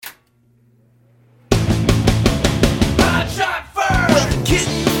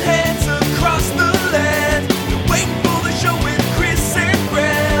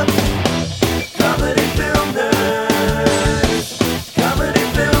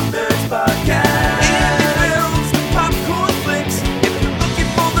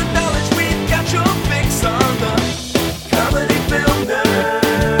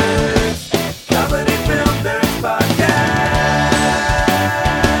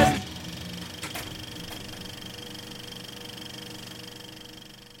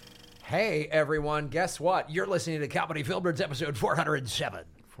Hey, everyone. Guess what? You're listening to Comedy Film Nerds episode 407.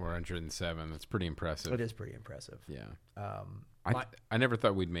 407. That's pretty impressive. It is pretty impressive. Yeah. I never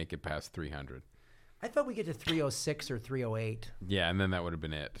thought we'd make it past 300. I thought we'd get to 306 or 308. Yeah, and then that would have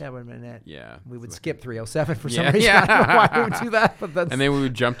been it. That would have been it. Yeah. We would skip 307 for some reason. Yeah. I don't know why we would do that. But that's... And then we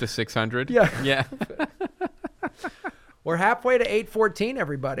would jump to 600. Yeah. Yeah. We're halfway to 814,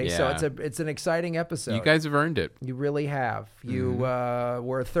 everybody. Yeah. So it's an exciting episode. You guys have earned it. You really have. You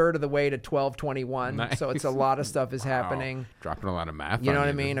were a third of the way to 1221. Nice. So it's a lot of stuff is happening. Dropping a lot of math. You know what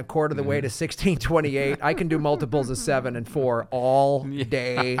I mean? A quarter of the way to 1628. I can do multiples of 7 and 4 all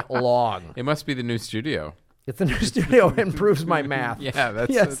day long. It must be the new studio. It's the new studio. It improves my math. Yeah,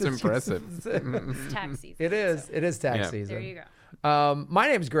 that's impressive. It's tax season. It is. So. It is tax season. There you go. My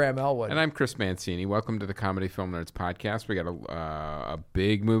name's Graham Elwood. And I'm Chris Mancini. Welcome to the Comedy Film Nerds podcast. We got a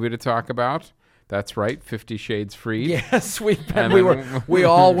big movie to talk about. That's right, 50 Shades Freed. Yes, we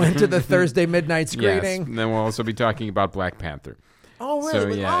all went to the Thursday midnight screening. Yes, and then we'll also be talking about Black Panther. Oh,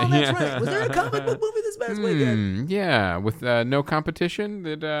 really? So, yeah. Oh, that's right. Was there a comic book movie this past weekend? Yeah, with no competition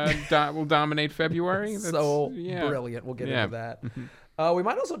that will dominate February. That's brilliant. We'll get into that. We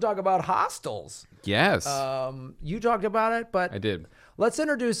might also talk about Hostels. Yes. You talked about it, but I did. Let's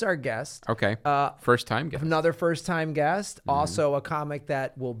introduce our guest. Okay. First-time guest. Another first-time guest. Also a comic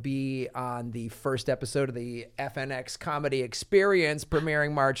that will be on the first episode of the FNX Comedy Experience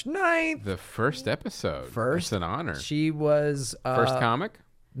premiering March 9th. The first episode. It's an honor. She was... first comic?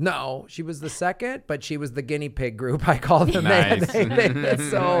 No, she was the second, but she was the guinea pig group. I call them. Nice.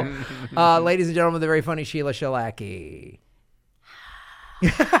 So, ladies and gentlemen, the very funny Sheila Chalakeee. The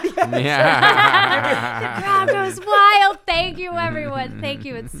crowd goes wild. Thank you, everyone. Thank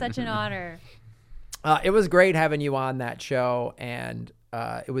you. It's such an honor. It was great having you on that show, and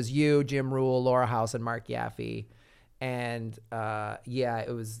it was you, Jim Rule, Laura House, and Mark Yaffe, and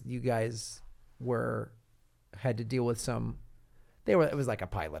it was you guys had to deal with some. It was like a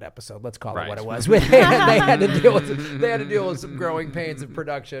pilot episode. Let's call it what it was. They had to deal with some growing pains of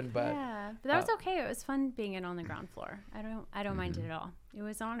production, but that was okay. It was fun being in on the ground floor. I don't mind it at all. It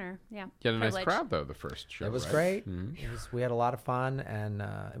was an honor. Yeah. You had a nice crowd though. The first show. It was great. We had a lot of fun, and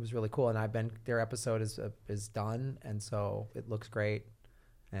it was really cool. And their episode is done, and so it looks great.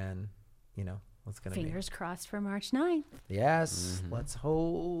 And what's gonna be fingers crossed for March 9th. Yes. Let's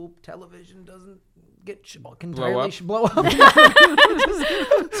hope television doesn't blow up.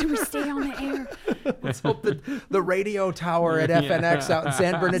 Should we stay on the air? Let's hope that the radio tower at FNX out in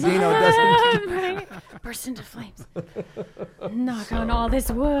San Bernardino doesn't burst into flames. Knock on all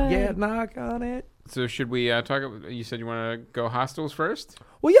this wood. Yeah, knock on it. So should we talk? You said you want to go Hostels first?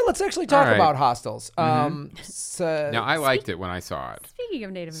 Well, yeah. Let's actually talk about Hostels. Now I liked it when I saw it. Speaking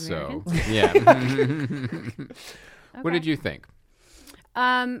of Native Americans, What did you think?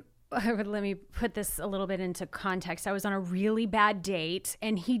 Let me put this a little bit into context. I was on a really bad date,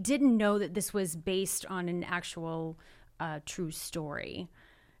 and he didn't know that this was based on an actual true story.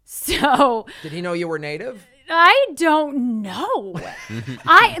 So did he know you were Native? I don't know.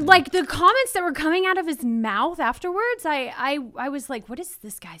 I like the comments that were coming out of his mouth afterwards. I was like, what is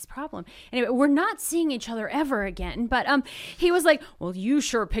this guy's problem? Anyway, we're not seeing each other ever again. But he was like, well, you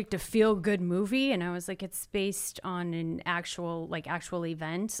sure picked a feel good movie. And I was like, it's based on an actual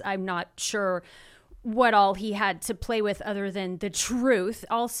event. I'm not sure what all he had to play with other than the truth.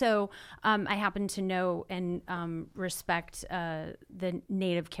 Also, I happen to know and respect the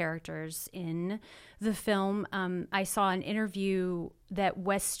Native characters in the film. I saw an interview that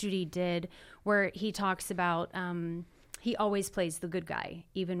Wes Studi did where he talks about he always plays the good guy.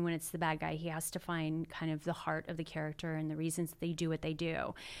 Even when it's the bad guy, he has to find kind of the heart of the character and the reasons they do what they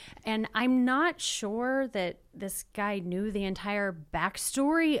do. And I'm not sure that this guy knew the entire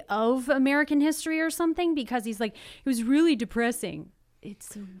backstory of American history or something, because he's like, it was really depressing.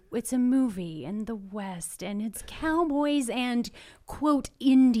 It's a movie in the West, and it's cowboys and, quote,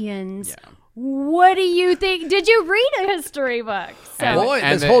 Indians. Yeah. What do you think? Did you read a history book?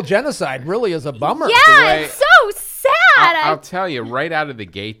 This whole genocide really is a bummer. Yeah, it's so sad. I'll tell you, right out of the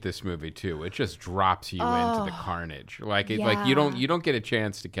gate, this movie too, it just drops you into the carnage. Like you don't get a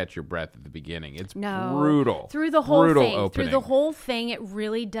chance to catch your breath at the beginning. It's brutal. Through the whole thing. Opening. Through the whole thing, it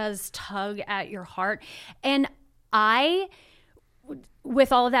really does tug at your heart. And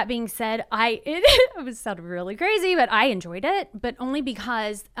with all of that being said, it sounded really crazy, but I enjoyed it, but only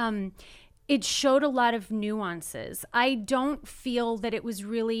because it showed a lot of nuances. I don't feel that it was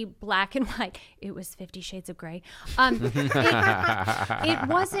really black and white. It was 50 Shades of Grey. It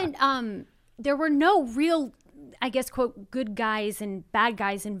wasn't, there were no real I guess, quote, good guys and bad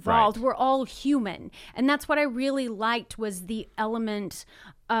guys involved. We're all human. And that's what I really liked, was the element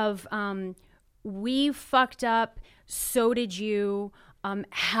of we fucked up, so did you.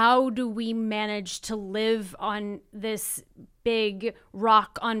 How do we manage to live on this big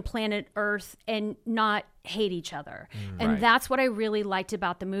rock on planet Earth and not hate each other? And that's what I really liked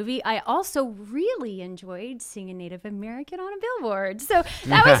about the movie. I also really enjoyed seeing a Native American on a billboard. So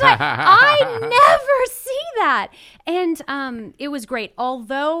that was like, I never see that. And it was great.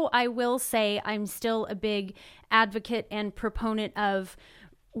 Although I will say I'm still a big advocate and proponent of,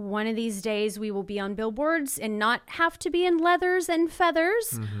 one of these days we will be on billboards and not have to be in leathers and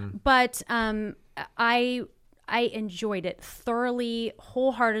feathers. But I enjoyed it thoroughly,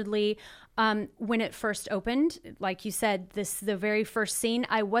 wholeheartedly. When it first opened, like you said, the very first scene,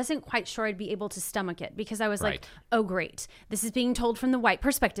 I wasn't quite sure I'd be able to stomach it, because I was like, oh, great. This is being told from the white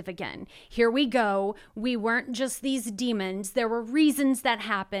perspective again. Here we go. We weren't just these demons. There were reasons that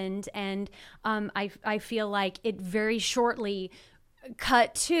happened. And I feel like it very shortly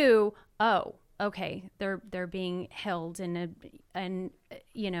cut to, oh, okay, they're being held and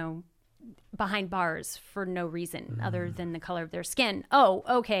behind bars for no reason other than the color of their skin. Oh,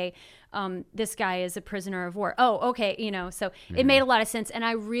 okay, this guy is a prisoner of war. Oh, okay, so it made a lot of sense, and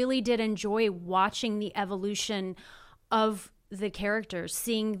I really did enjoy watching the evolution of the characters,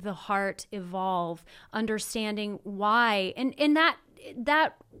 seeing the heart evolve, understanding why, and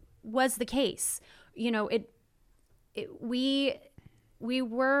that was the case. We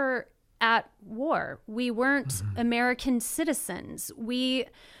were at war. We weren't American citizens. We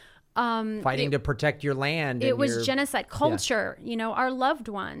fighting to protect your land. It was genocide culture. Our loved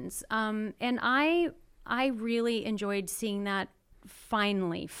ones. And I really enjoyed seeing that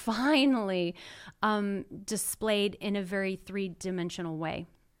finally displayed in a very three-dimensional way.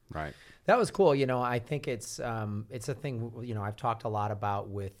 Right. That was cool. I think it's a thing, I've talked a lot about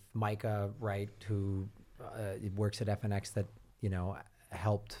with Micah, right, who works at FNX, that,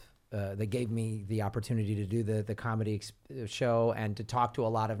 helped, that gave me the opportunity to do the comedy show and to talk to a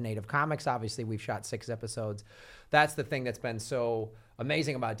lot of Native comics. Obviously, we've shot 6 episodes. That's the thing that's been so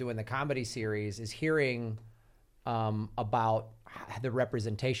amazing about doing the comedy series, is hearing about the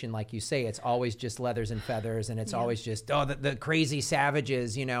representation. Like you say, it's always just leathers and feathers, and it's always just, the crazy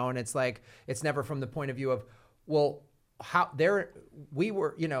savages, and it's like, it's never from the point of view of, well,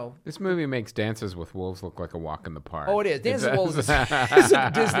 This movie makes Dances with Wolves look like a walk in the park. Oh, it is. Dances with Wolves is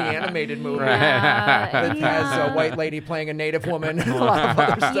a Disney animated movie that has a white lady playing a Native woman and a lot of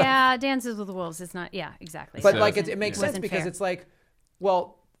other stuff. Yeah, Dances with Wolves is not. Yeah, exactly. But it makes sense, because it's like,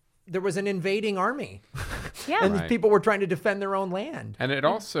 well, there was an invading army. And people were trying to defend their own land. And it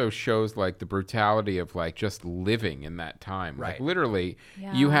also shows like the brutality of like just living in that time. Right. Like literally,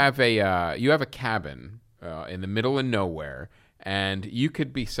 you have a cabin in the middle of nowhere, and you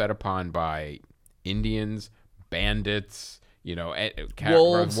could be set upon by Indians, bandits,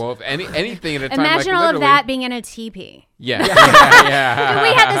 wolves, anything at a time. Imagine all of that being in a teepee. Yeah. We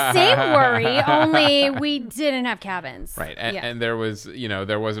had the same worry, only we didn't have cabins. Right. And there was,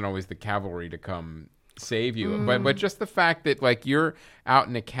 there wasn't always the cavalry to come save you. But just the fact that like you're out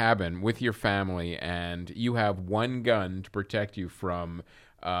in a cabin with your family and you have one gun to protect you from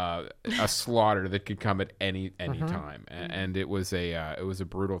a slaughter that could come at any time, and it was a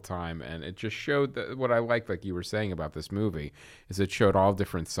brutal time, and it just showed what I liked, like you were saying about this movie, is it showed all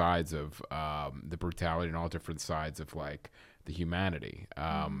different sides of the brutality and all different sides of like the humanity.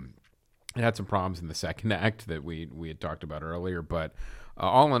 It had some problems in the second act that we had talked about earlier, but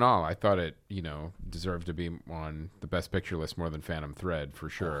all in all, I thought it deserved to be on the Best Picture list more than Phantom Thread for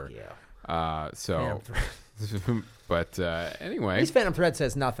sure. But anyway, at least Phantom Thread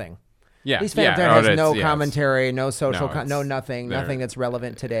says nothing. Yeah, at least Phantom Thread has no commentary, no social, nothing that's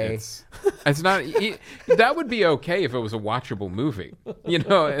relevant today. It's not. That would be okay if it was a watchable movie,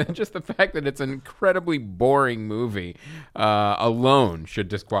 And just the fact that it's an incredibly boring movie alone should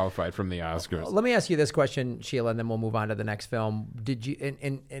disqualify it from the Oscars. Let me ask you this question, Sheila, and then we'll move on to the next film. Did you?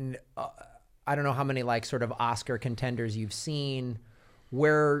 I don't know how many like sort of Oscar contenders you've seen.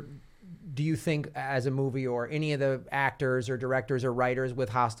 Where do you think, as a movie, or any of the actors or directors or writers with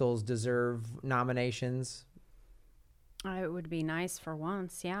Hostiles deserve nominations? It would be nice for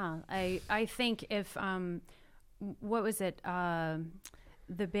once, yeah. I think if what was it?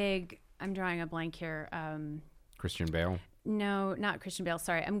 The big, I'm drawing a blank here. Christian Bale? No, not Christian Bale.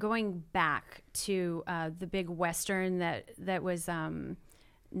 Sorry, I'm going back to the big Western that was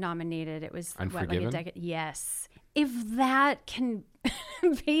nominated. It was Unforgiven? like a decade. Yes. If that can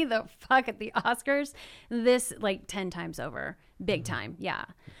be the fuck at the Oscars, this like 10 times over, big time. Yeah.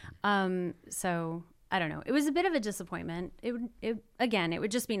 So I don't know. It was a bit of a disappointment. It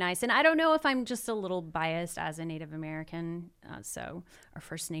would just be nice. And I don't know if I'm just a little biased as a Native American, or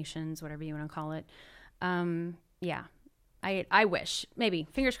First Nations, whatever you want to call it. Yeah, I wish. Maybe.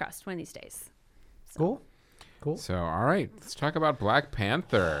 Fingers crossed one of these days. So. Cool. So, all right. Let's talk about Black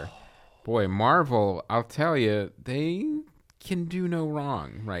Panther. Boy, Marvel, I'll tell you, they can do no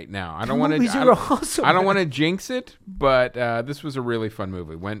wrong right now. I don't want to jinx it, but this was a really fun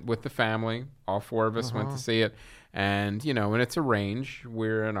movie. Went with the family. All four of us went to see it. And, and it's a range.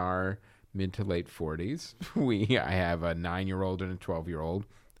 We're in our mid to late 40s. I have a 9-year-old and a 12-year-old.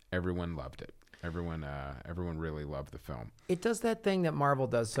 Everyone loved it. Everyone really loved the film. It does that thing that Marvel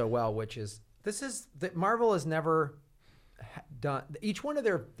does so well, which is that Marvel has never done. Each one of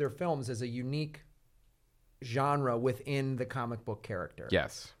their films is a unique genre within the comic book character.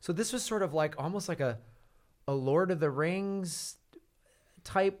 Yes. So this was sort of like almost like a Lord of the Rings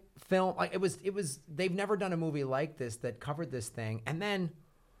type film. Like it was. They've never done a movie like this that covered this thing. And then,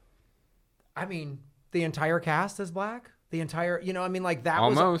 I mean, the entire cast is black. The entire, like that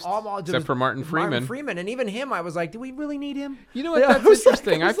almost, was almost except for Martin Freeman. And even him, I was like, do we really need him? You know what? That's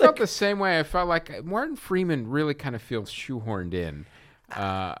interesting. I felt the same way. I felt like Martin Freeman really kind of feels shoehorned in.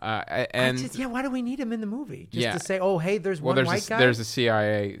 Why do we need him in the movie? Just to say, oh, hey, there's one white guy? There's a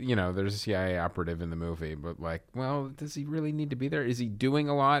CIA, there's a CIA operative in the movie. But does he really need to be there? Is he doing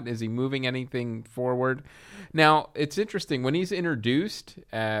a lot? Is he moving anything forward? Now, it's interesting. When he's introduced,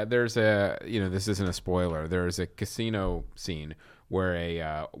 there's this isn't a spoiler. There's a casino scene where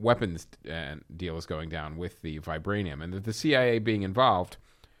a weapons deal is going down with the vibranium. And the CIA being involved,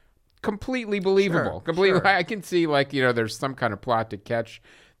 completely believable. Sure. I can see there's some kind of plot to catch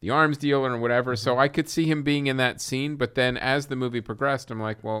the arms dealer or whatever. So I could see him being in that scene. But then as the movie progressed, I'm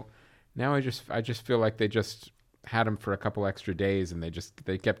like, well, now I just feel like they just had him for a couple extra days and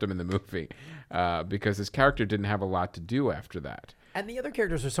they kept him in the movie because his character didn't have a lot to do after that. And the other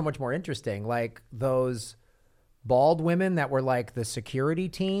characters are so much more interesting, like those bald women that were like the security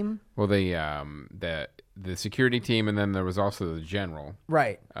team. Well, the security team, and then there was also the general.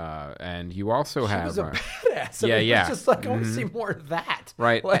 Right. And you also she have... was a badass. It's just like, I want to see more of that.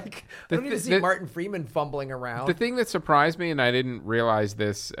 Right. Like, I don't need to see Martin Freeman fumbling around. The thing that surprised me, and I didn't realize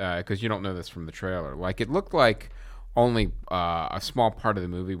this, because you don't know this from the trailer, it looked like only a small part of the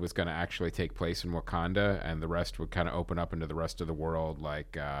movie was going to actually take place in Wakanda, and the rest would kind of open up into the rest of the world,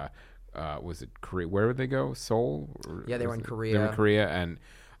 was it Korea? Where would they go? Seoul? Yeah, they were in Korea. They were in Korea, and...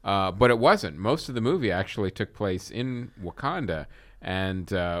 but it wasn't. Most of the movie actually took place in Wakanda.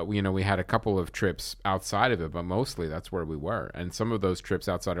 And, we had a couple of trips outside of it, but mostly that's where we were. And some of those trips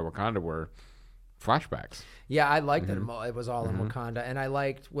outside of Wakanda were flashbacks. Yeah, I liked that it was all in Wakanda. And I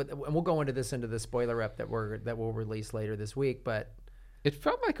liked, and we'll go into the spoiler rep that we'll release later this week, but... It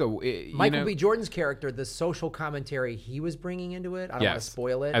felt like Michael B. Jordan's character, the social commentary he was bringing into it, I don't want to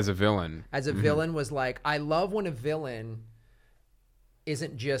spoil it. As a villain. Villain was like, I love when a villain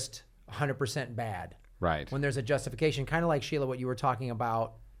isn't just 100% bad. Right. When there's a justification, kind of like Sheila, what you were talking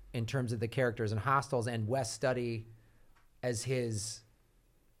about in terms of the characters in Hostiles and Wes Studi as his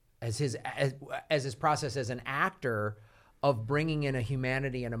process as an actor of bringing in a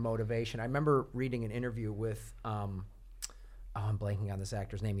humanity and a motivation. I remember reading an interview with, I'm blanking on this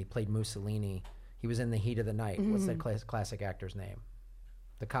actor's name. He played Mussolini. He was in The Heat of the Night. What's that classic actor's name?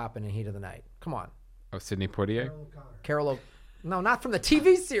 The cop in The Heat of the Night. Come on. Oh, Sidney Poitier? No, not from the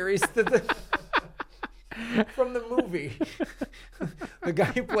TV series. From the movie. The guy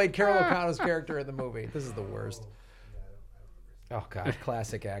who played Carol O'Connor's character in the movie. This is the worst. Oh, God.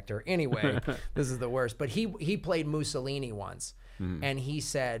 Classic actor. Anyway, this is the worst. But he played Mussolini once. And he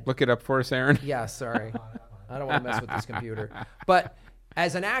said... Look it up for us, Aaron. Yeah, sorry. I don't want to mess with this computer. But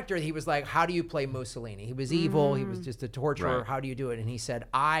as an actor, he was like, how do you play Mussolini? He was evil. He was just a torturer. Right. How do you do it? And he said,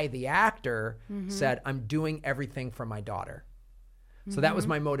 the actor, said, I'm doing everything for my daughter. So that was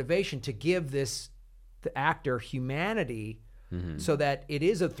my motivation, to give the actor humanity so that it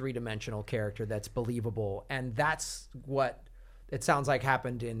is a three-dimensional character that's believable. And that's what it sounds like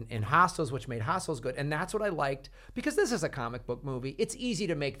happened in Hostiles, which made Hostiles good. And that's what I liked, because this is a comic book movie. It's easy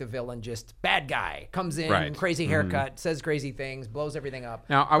to make the villain just bad guy, comes in, crazy haircut, says crazy things, blows everything up.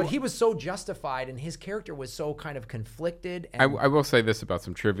 But he was so justified, and his character was so kind of conflicted. And I will say this about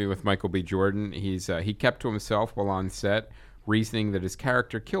some trivia with Michael B. Jordan. He kept to himself while on set, reasoning that his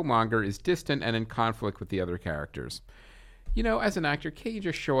character Killmonger is distant and in conflict with the other characters. as an actor, can't you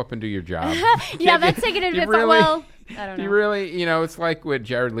just show up and do your job? Yeah, that's taking it a bit far. Well, I don't know. You really, it's like when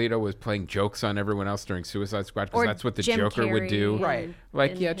Jared Leto was playing jokes on everyone else during Suicide Squad, because that's what the Jim Joker would do. Right.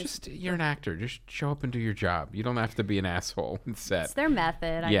 Like, you're an actor. Just show up and do your job. You don't have to be an asshole on set. It's their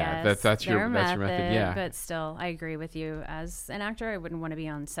method, I guess. that's that's your method. Yeah. But still, I agree with you. As an actor, I wouldn't want to be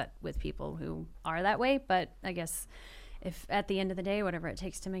on set with people who are that way. But I guess if at the end of the day, whatever it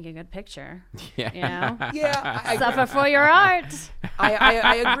takes to make a good picture, Yeah, suffer for your art.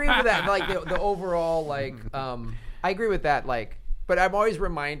 I agree with that. Like the overall, like, I agree with that. Like, but I'm always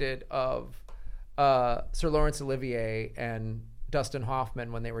reminded of Sir Laurence Olivier and Dustin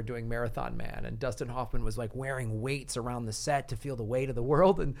Hoffman when they were doing Marathon Man, and Dustin Hoffman was like wearing weights around the set to feel the weight of the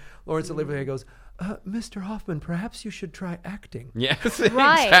world, and Laurence Olivier goes, Mr. Hoffman, perhaps you should try acting. Yes,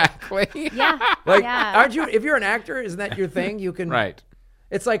 Right. exactly. Yeah. Like, yeah. aren't you? If you're an actor, isn't that your thing? You can. Right.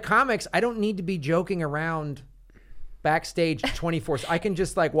 It's like comics. I don't need to be joking around backstage 24. I can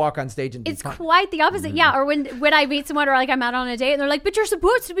just like walk on stage and be It's fun. quite the opposite. Yeah. Or when I meet someone or like I'm out on a date and they're like, but you're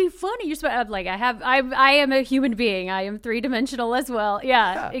supposed to be funny. You're supposed, I'm like, I am a human being. I am 3-dimensional as well.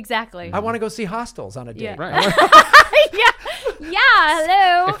 Yeah. Exactly. I want to go see Hostels on a date. Yeah. Right. yeah. Yeah.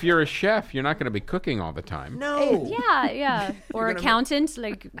 Hello. If you're a chef, you're not going to be cooking all the time. No. Yeah, yeah. Or accountant,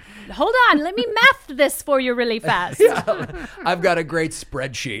 like, hold on, let me math this for you really fast. I've got a great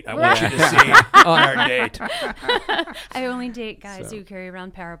spreadsheet I want you to see on our date. I only date guys who carry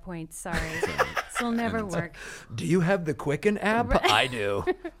around PowerPoints. Sorry. This will never work. Do you have the Quicken app? I do.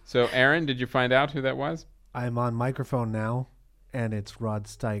 So, Aaron, did you find out who that was? I'm on microphone now, and it's Rod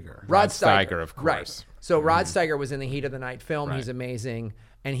Steiger. Rod Steiger, of course. Right. So Rod Steiger was in the Heat of the Night film. Right. He's amazing.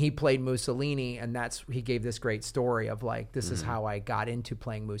 And he played Mussolini, and he gave this great story of like, this is how I got into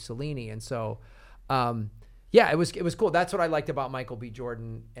playing Mussolini. And so, it was cool. That's what I liked about Michael B.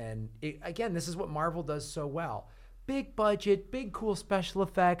 Jordan. And again, this is what Marvel does so well. Big budget, big cool special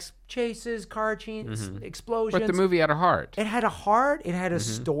effects, chases, car chains, explosions. But the movie had a heart. It had a heart. It had a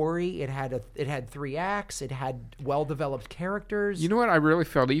story. It had 3 acts. It had well-developed characters. You know what? I really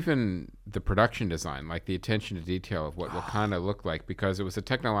felt even the production design, like the attention to detail of what Wakanda looked like, because it was a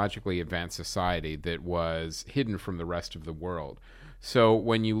technologically advanced society that was hidden from the rest of the world. So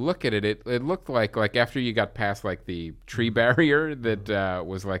when you look at it, it looked like after you got past like the tree barrier that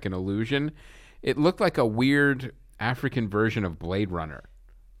was like an illusion, it looked like a weird African version of Blade Runner.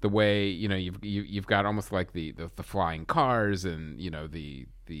 The way, you've got almost like the flying cars and, the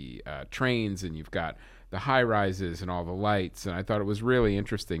trains, and you've got the high rises and all the lights. And I thought it was really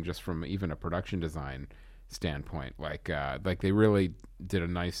interesting just from even a production design standpoint. Like they really did a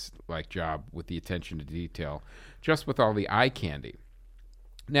nice job with the attention to detail, just with all the eye candy.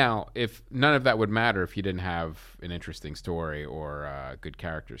 Now, if none of that would matter if you didn't have an interesting story or good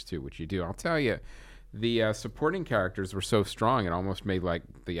characters too, which you do, I'll tell you, the supporting characters were so strong it almost made like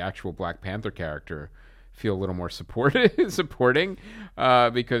the actual Black Panther character feel a little more supporting,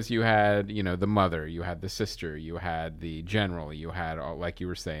 because you had the mother, you had the sister, you had the general, you had like you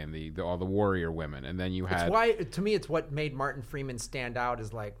were saying all the warrior women, and then you had. To me, it's what made Martin Freeman stand out.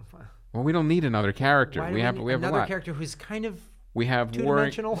 Is like, well, we don't need another character. We have another a lot. character who's kind of. We have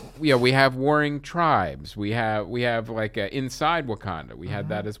two-dimensional. We have warring tribes. We have like inside Wakanda. We had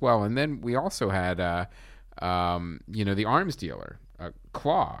that as well, and then we also had the arms dealer,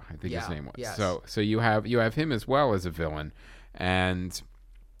 Claw, I think his name was. Yes. So you have him as well as a villain, and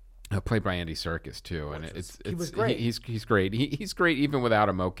played by Andy Serkis too. And he was great. He's great. He's great even without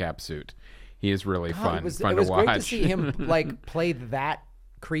a mocap suit. He is really fun. It was to watch. great to see him like play that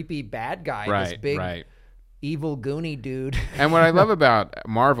creepy bad guy. Right. This big. Right. Evil Goonie dude. And what I love about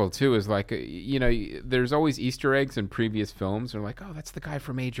Marvel too is like there's always Easter eggs in previous films. They're like, oh, that's the guy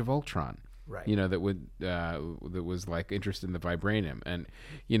from Age of Ultron, right? That was like interested in the vibranium, and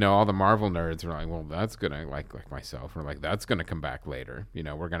all the Marvel nerds are like, well, that's gonna like myself, or like that's gonna come back later.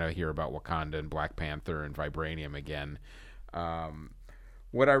 We're gonna hear about Wakanda and Black Panther and vibranium again.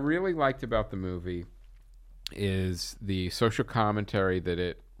 What I really liked about the movie is the social commentary that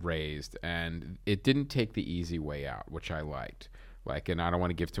it raised, and it didn't take the easy way out, which I liked. And I don't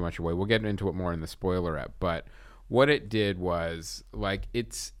want to give too much away. We'll get into it more in the spoiler app, but what it did was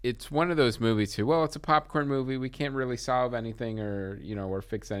it's one of those movies too. Well, it's a popcorn movie. We can't really solve anything or or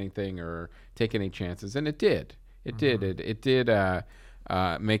fix anything or take any chances, and it did. It did. It did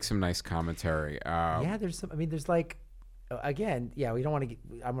make some nice commentary. There's some. I mean, there's like, again, we don't want to.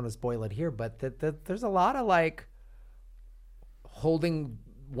 I'm going to spoil it here, but there's a lot of like holding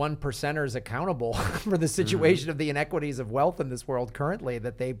 1%ers accountable for the situation of the inequities of wealth in this world currently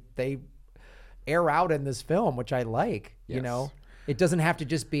that they air out in this film, which I like. Yes. It doesn't have to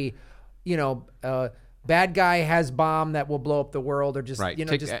just be, bad guy has bomb that will blow up the world, or just Right.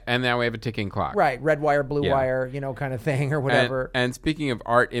 just And now we have a ticking clock. right, red wire, blue wire, kind of thing, or whatever. And speaking of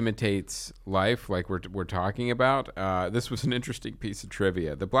art imitates life, like we're talking about, this was an interesting piece of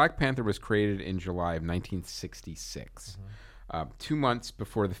trivia. The Black Panther was created in July of 1966, 2 months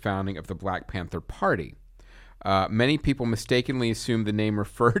before the founding of the Black Panther Party. Many people mistakenly assumed the name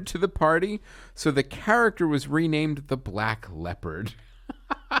referred to the party, so the character was renamed the Black Leopard.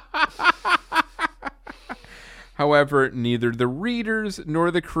 However, neither the readers nor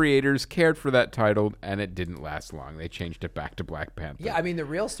the creators cared for that title, and it didn't last long. They changed it back to Black Panther. Yeah, I mean, the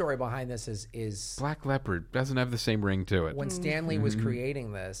real story behind this is Black Leopard doesn't have the same ring to it. when Stanley was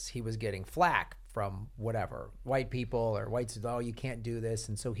creating this, he was getting flack from whatever, white people or whites said, oh, you can't do this.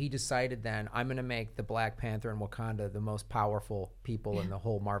 And so he decided then, I'm going to make the Black Panther and Wakanda the most powerful people in the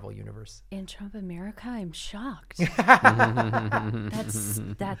whole Marvel universe. In Trump America, I'm shocked.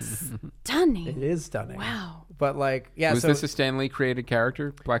 That's stunning. It is stunning. Wow. But Was this a Stan Lee created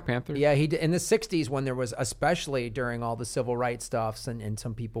character, Black Panther? Yeah, he did. In the 60s, when there was, especially during all the civil rights stuffs, and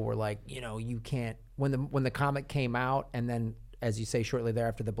some people were like, you can't, when the comic came out, and then, as you say, shortly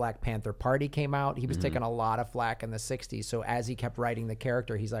thereafter, the Black Panther Party came out, he was taking a lot of flack in the 60s. So as he kept writing the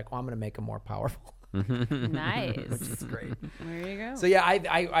character, he's like, I'm going to make him more powerful. Nice. Which is great. There you go. So yeah,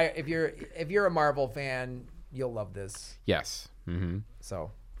 I if you're a Marvel fan, you'll love this. Yes. Mm-hmm.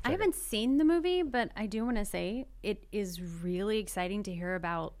 So I haven't seen the movie, but I do want to say it is really exciting to hear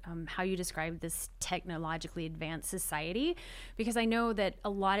about how you describe this technologically advanced society, because I know that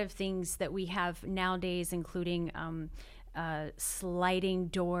a lot of things that we have nowadays, including sliding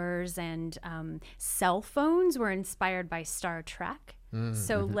doors and cell phones, were inspired by Star Trek.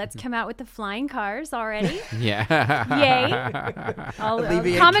 So let's come out with the flying cars already. Yeah. Yay. All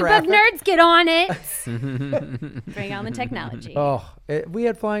Alleviate comic traffic. book nerds, get on it. Bring on the technology. We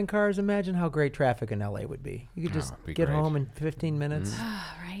had flying cars. Imagine how great traffic in LA would be. You could just it'd be get great. home in 15 minutes.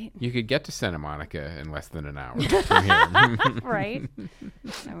 Right? You could get to Santa Monica in less than an hour from here. Right?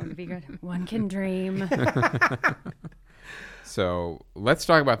 That would be good. One can dream. So let's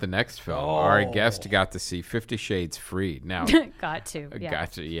talk about the next film. Our guest got to see 50 Shades Freed. Now, Got to. Yeah.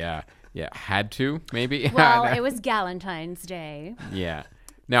 got to, yeah. Had to, maybe? Well, it was Galentine's Day. Yeah.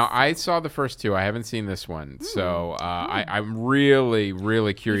 Now, I saw the first two. I haven't seen this one. So I'm really,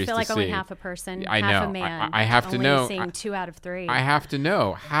 really curious You feel to like see. only half a person, I half know. a man. I have to only know. Seeing 2 out of 3. I have to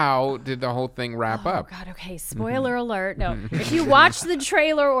know, how did the whole thing wrap Oh, up? God, okay. Spoiler alert. No. If you watch the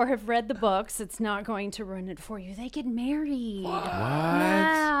trailer or have read the books, it's not going to ruin it for you. They get married. What?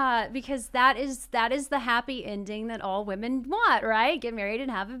 Yeah, because that is the happy ending that all women want, right? Get married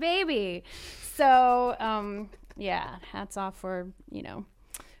and have a baby. So, yeah, hats off for,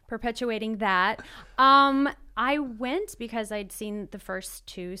 perpetuating that. I went because I'd seen the first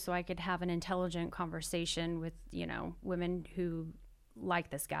 2, so I could have an intelligent conversation with, women who like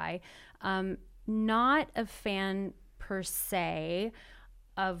this guy. Not a fan per se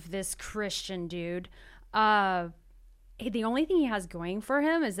of this Christian dude. The only thing he has going for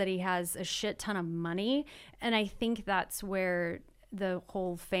him is that he has a shit ton of money, and I think that's where the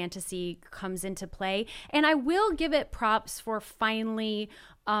whole fantasy comes into play. And I will give it props for finally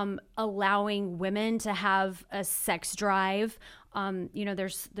allowing women to have a sex drive.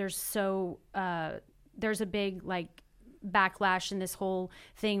 There's a big backlash in this whole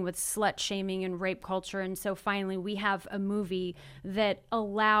thing with slut shaming and rape culture, and so finally we have a movie that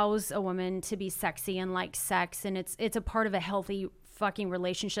allows a woman to be sexy and like sex, and it's a part of a healthy fucking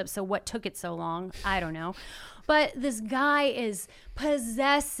relationship. So what took it so long? I don't know. But this guy is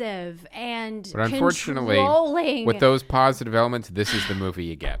possessive and But unfortunately, controlling. with those positive elements, this is the movie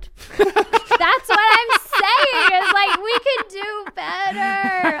you get. That's what I'm saying. It's we could do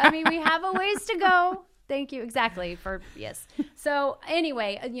better. I mean, we have a ways to go. Thank you. Exactly. Yes. So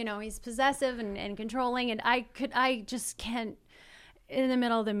anyway, he's possessive and controlling, and I just can't. In the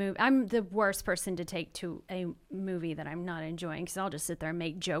middle of the movie, I'm the worst person to take to a movie that I'm not enjoying, because I'll just sit there and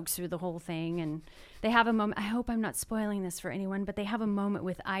make jokes through the whole thing. And they have a moment. I hope I'm not spoiling this for anyone, but they have a moment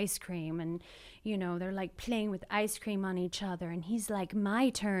with ice cream, and they're playing with ice cream on each other, and he's like, "My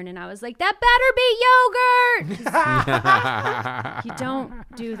turn," and I was like, "That better be yogurt." You don't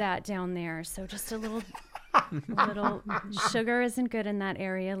do that down there, so just a little sugar isn't good in that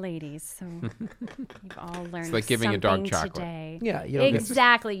area, ladies. So you've all learned. It's like giving a dog chocolate. Today. Yeah,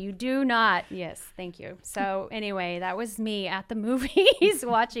 exactly. You do not. Yes, thank you. So anyway, that was me at the movies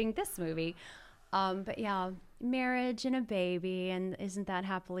watching this movie. But yeah, marriage and a baby, and isn't that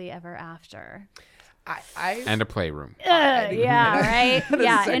happily ever after? And a playroom. Yeah, right.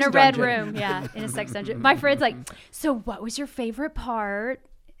 Yeah, sex in a red dungeon. room. Yeah, in a sex dungeon. My friend's like, "So what was your favorite part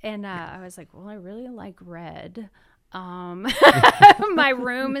And I was like, well, I really like red. My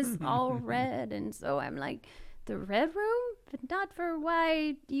room is all red. And so I'm like, the red room, but not for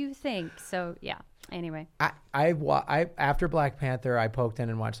why you think. So, yeah. Anyway. I after Black Panther, I poked in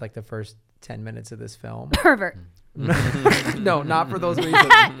and watched like the first 10 minutes of this film. Pervert. No, not for those reasons.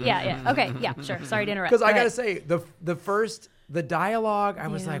 Yeah. Okay. Yeah, sure. Sorry to interrupt. Because I got to say, the dialogue, I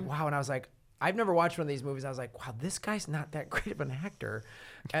was like, wow. And I was like, I've never watched one of these movies. I was like, wow, this guy's not that great of an actor.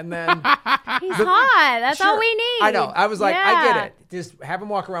 And then he's hot. That's all we need. I know. I was like, I get it. Just have him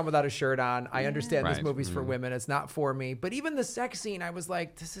walk around without a shirt on. I understand this movie's for women. It's not for me. But even the sex scene, I was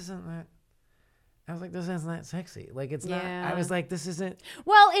like, this isn't that. I was like, this isn't that sexy. Like, it's not. I was like, this isn't.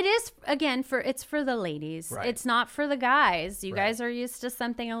 Well, it is, again, it's for the ladies. Right. It's not for the guys. You guys are used to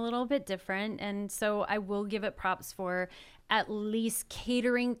something a little bit different. And so I will give it props for at least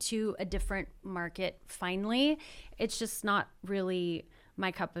catering to a different market finally. It's just not really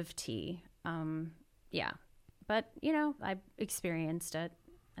my cup of tea. Yeah. But, I experienced it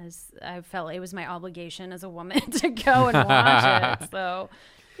as I felt it was my obligation as a woman to go and watch it. So...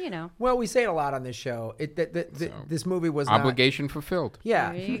 Well, we say it a lot on this show. This movie was obligation fulfilled.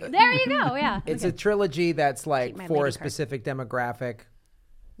 Yeah. There you go. Yeah. It's a trilogy that's like for a specific demographic.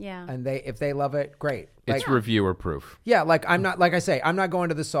 Yeah. And if they love it, great. It's reviewer proof. Yeah. Like I'm not going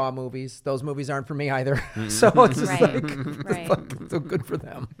to the Saw movies. Those movies aren't for me either. So it's just so good for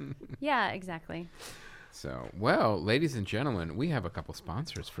them. Yeah, exactly. So, well, ladies and gentlemen, we have a couple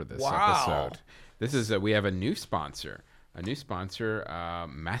sponsors for this episode. This is we have a new sponsor.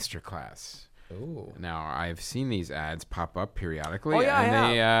 Masterclass. Ooh. Now, I've seen these ads pop up periodically. Oh,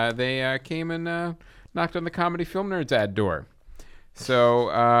 yeah, and they came and knocked on the Comedy Film Nerds ad door. So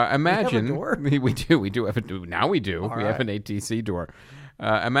imagine... We have a door? We do have a door. Now we do. We have an ATC door.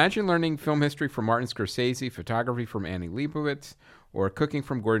 Imagine learning film history from Martin Scorsese, photography from Annie Leibovitz, or cooking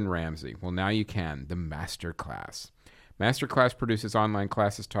from Gordon Ramsay. Well, now you can. The Masterclass. Masterclass produces online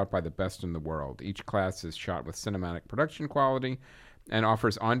classes taught by the best in the world. Each class is shot with cinematic production quality and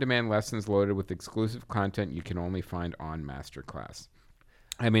offers on-demand lessons loaded with exclusive content you can only find on Masterclass.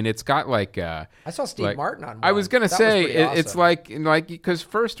 I mean, it's got like... I saw Steve Martin on one. I was going to say, awesome. It's like, because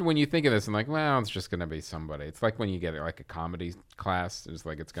first when you think of this, I'm like, well, it's just going to be somebody. It's like when you get like a comedy class, it's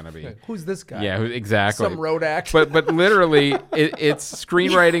like it's going to be... Who's this guy? Yeah, exactly. Some road actor. But literally, it's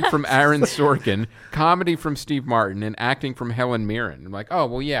screenwriting from Aaron Sorkin, comedy from Steve Martin, and acting from Helen Mirren. I'm like, oh,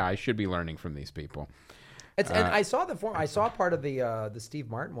 well, yeah, I should be learning from these people. And I saw I saw part of the Steve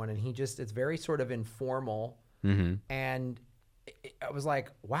Martin one, and it's very sort of informal, and... I was like,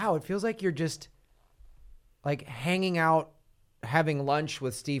 wow, it feels like you're just like hanging out, having lunch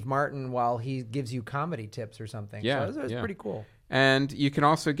with Steve Martin while he gives you comedy tips or something. Yeah. So it was pretty cool. And you can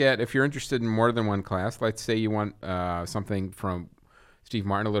also get, if you're interested in more than one class, let's say you want something from Steve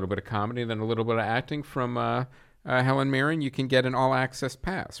Martin, a little bit of comedy, then a little bit of acting from Helen Mirren, you can get an all-access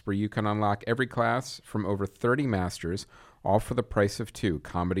pass where you can unlock every class from over 30 masters, all for the price of 2.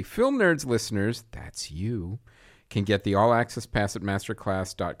 Comedy Film Nerds listeners, that's you, can get the all-access pass at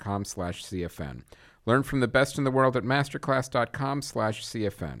masterclass.com/CFN. Learn from the best in the world at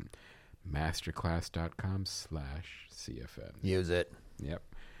masterclass.com/CFN. Masterclass.com/CFN. Use it. Yep.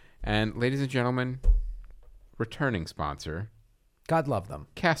 And ladies and gentlemen, returning sponsor. God love them.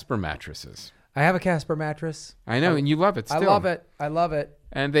 Casper Mattresses. I have a Casper mattress. I know, and you love it still. I love it.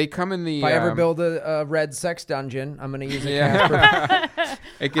 And they come in the... If I ever build a red sex dungeon, I'm going to use a Casper.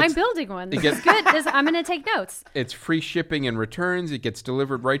 I'm building one. This is good. I'm going to take notes. It's free shipping and returns. It gets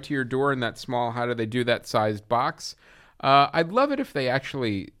delivered right to your door in that small, how do they do that sized box. I'd love it if they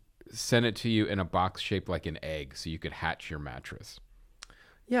actually sent it to you in a box shaped like an egg so you could hatch your mattress.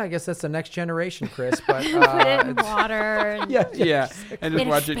 Yeah, I guess that's the next generation, Chris. But put it in water. Yeah. And just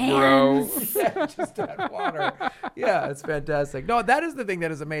watch it grow. Yeah, just add water. Yeah, it's fantastic. No, that is the thing that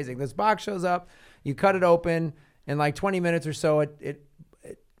is amazing. This box shows up, you cut it open, in like 20 minutes or so, it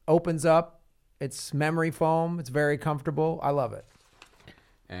opens up. It's memory foam. It's very comfortable. I love it.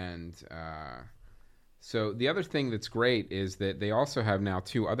 And so the other thing that's great is that they also have now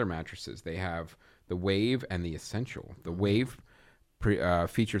 2 other mattresses. They have the Wave and the Essential. The Wave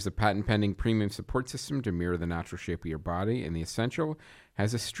features a patent-pending premium support system to mirror the natural shape of your body, and the Essential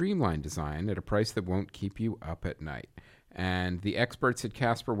has a streamlined design at a price that won't keep you up at night. And the experts at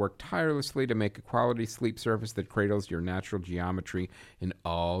Casper work tirelessly to make a quality sleep surface that cradles your natural geometry in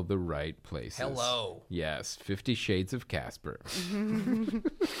all the right places. Hello. Yes, 50 Shades of Casper.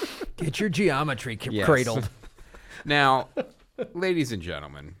 Get your geometry cradled. Now, ladies and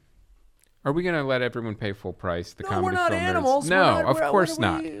gentlemen, are we going to let everyone pay full price? The No, Comedy we're not Film Nerds? animals. No, of course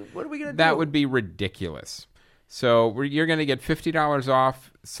not. What are we going to do? That would be ridiculous. So you're going to get $50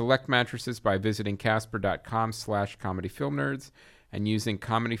 off select mattresses by visiting Casper.com/comedyfilmnerds and using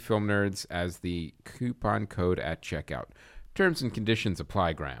Comedy Film Nerds as the coupon code at checkout. Terms and conditions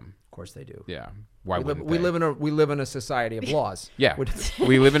apply, Graham. Of course they do. Yeah. Why wouldn't we they? live in a society of laws. Yeah.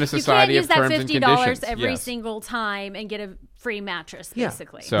 We live in a society of terms and You conditions. can't use that $50 every Yes. single time and get a free mattress,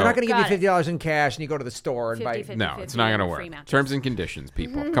 basically. So- They're not going to give Got you $50 in cash and you go to the store and buy. 50. No, it's not going to free work. mattress. Terms and conditions,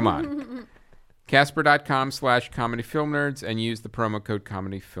 people. Come on. Casper.com/comedyfilmnerds and use the promo code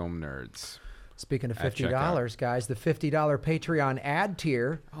comedyfilmnerds. Speaking of At $50, guys, the $50 Patreon ad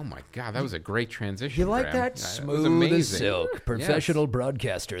tier. Oh my God, that was a great transition. You like Graham. that? It was Smooth as amazing. silk, professional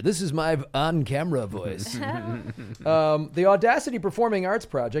broadcaster. This is my on-camera voice. The Audacity Performing Arts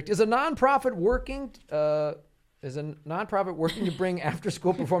Project is a nonprofit working to bring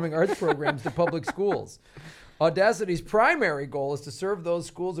after-school performing arts programs to public schools. Audacity's primary goal is to serve those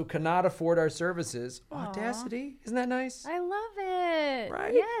schools who cannot afford our services. Audacity, isn't that nice? I love it.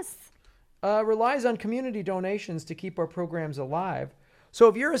 Right? Yes. Relies on community donations to keep our programs alive. So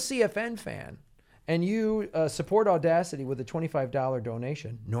if you're a CFN fan and you support Audacity with a $25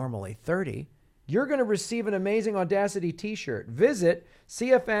 donation, normally $30, you're going to receive an amazing Audacity t-shirt. Visit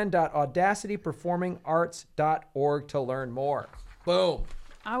cfn.audacityperformingarts.org to learn more. Boom.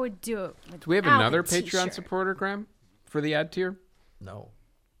 I would do it. Do we have another Patreon supporter, Graham, for the ad tier? No.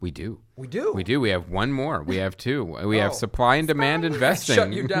 We do. We do. We do. We have one more. We have two. We have supply and demand investing.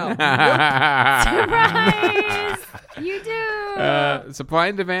 Shut you down. Surprise! You do. Supply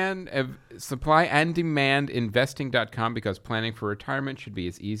and demand investing.com, because planning for retirement should be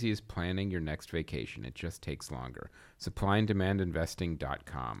as easy as planning your next vacation. It just takes longer. Supply and demand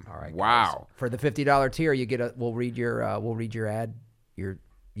investing.com. All right. Wow. Guys. For the $50 tier, you get we'll read your ad, your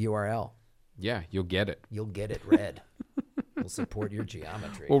URL. Yeah, you'll get it. You'll get it read. We'll support your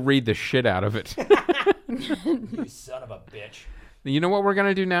geometry. We'll read the shit out of it. You son of a bitch. You know what we're going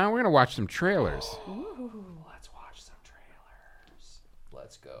to do now? We're going to watch some trailers. Ooh, let's watch some trailers.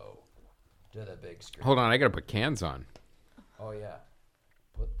 Let's go to the big screen. Hold on, I got to put cans on. Oh, yeah.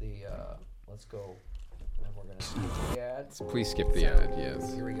 Put the, let's go. And we're going to skip the ads. So please skip the ad,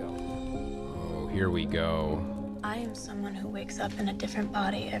 yes. Here we go. Oh, here we go. I am someone who wakes up in a different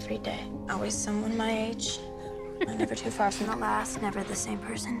body every day. Always someone my age. I'm never too far from the last, never the same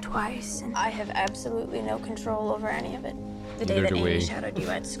person twice. And I have absolutely no control over any of it. The day Neither that do Amy we. shadowed you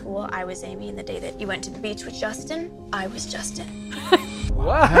at school, I was Amy. And the day that you went to the beach with Justin, I was Justin.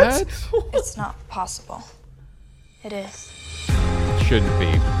 What? It's not possible. It is. It shouldn't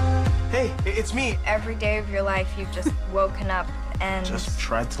be. Hey, it's me. Every day of your life, you've just woken up and Just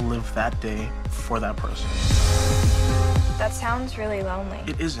tried to live that day for that person. that sounds really lonely.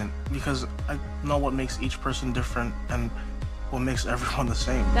 It isn't, because I know what makes each person different and what makes everyone the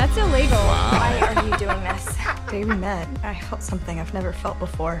same. That's illegal. Why are you doing this? Day we met, I felt something I've never felt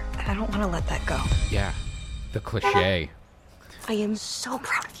before, and I don't want to let that go. Yeah, the cliche. I am so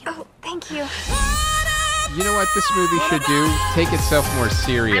proud of you. Oh, thank you. You know what this movie should do? Take itself more I'm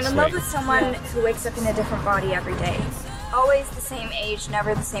seriously. in love with someone who wakes up in a different body every day. Always the same age,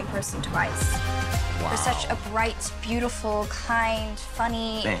 never the same person twice. You're such a bright, beautiful, kind,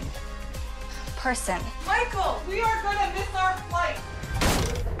 funny Bang. person. Michael, we are gonna miss our flight.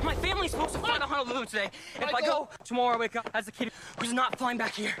 My family's supposed to fly to Honolulu today. And if I go, tomorrow I wake up as a kid who's not flying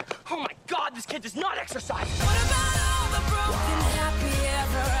back here. Oh my God, this kid does not exercise.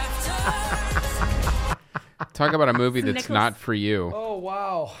 Talk about a movie that's not for you. Oh,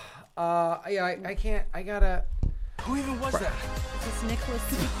 wow. Yeah, I can't. I gotta. Who even was that? Is Nicholas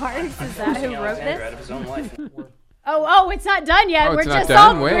Sparks? Is that who wrote this? Out of his own life. Oh, it's not done yet. Oh, We're it's not just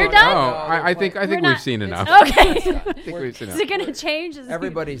done? all, Wait. we're done. Oh, I think We're we've not- seen enough. Okay. I think we've seen Is enough. it gonna change?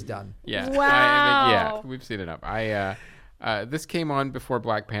 Everybody's done. Yeah. Wow. Yeah, we've seen enough. This came on before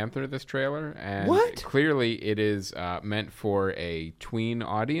Black Panther, this trailer, and What? clearly it is meant for a tween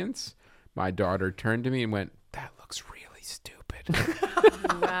audience. My daughter turned to me and went, "That looks really stupid."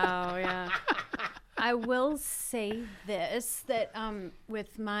 Wow, yeah. I will say this, that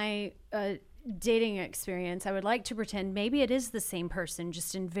with my dating experience, I would like to pretend maybe it is the same person,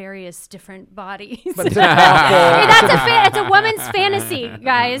 just in various different bodies. But it's It's a woman's fantasy,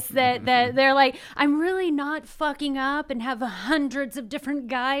 guys, that they're like, I'm really not fucking up and have hundreds of different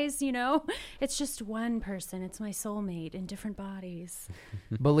guys, you know? It's just one person. It's my soulmate in different bodies.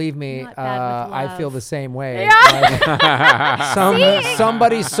 Believe me, Not bad with I love. feel the same way. Like,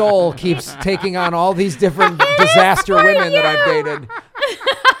 somebody's soul keeps taking on all these different disaster women that I've dated.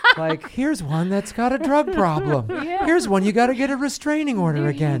 Like, here's one that's got a drug problem. Here's one you got to get a restraining order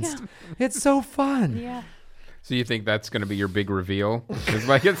against. It's so fun. Yeah. So you think that's going to be your big reveal? It's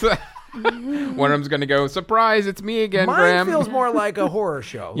like One of them's going to go, surprise, it's me again, Mine Graham. feels more like a horror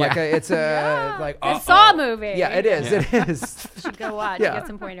show. Yeah. Like it's a like A Saw movie. Yeah, it is. Yeah. It is. Should go watch. Yeah. Get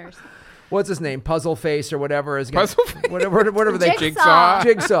some pointers. What's his name? Puzzle Face or whatever is Puzzle Face? whatever they Jigsaw.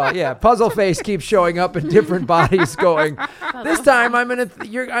 Jigsaw. Yeah, Puzzle Face keeps showing up in different bodies, going. This time I'm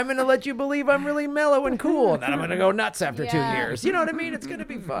gonna let you believe I'm really mellow and cool, and then I'm gonna go nuts after 2 years. You know what I mean? It's gonna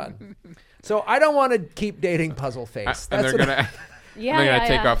be fun. So I don't want to keep dating Puzzle Face. And they're gonna take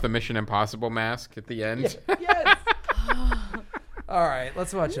yeah. off the Mission Impossible mask at the end. Yes. All right,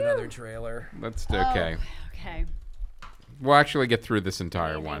 let's watch another trailer. Let's do okay. Okay. We'll actually get through this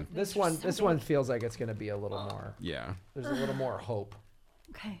entire one. This one feels like it's gonna be a little more. Yeah. There's a little more hope.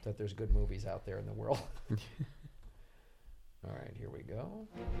 Okay. That there's good movies out there in the world. All right, here we go.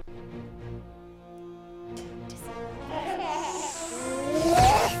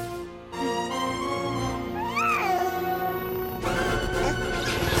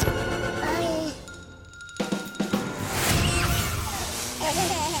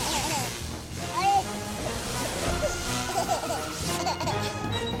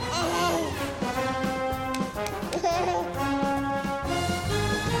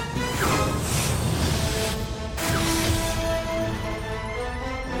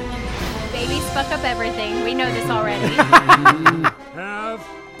 Babies fuck up everything. We know this already. Have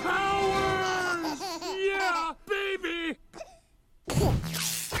powers! Yeah, baby!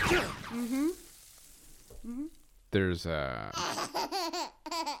 There's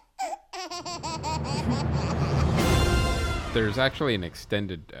There's actually an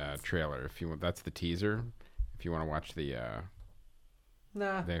extended trailer. If you want, that's the teaser. If you want to watch the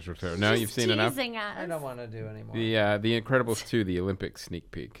Nah. the actual trailer. No, you've seen enough. I don't want to do anymore. The Incredibles 2, the Olympic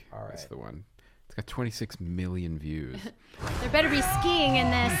sneak peek. All right. That's the one. It's got 26 million views. There better be skiing in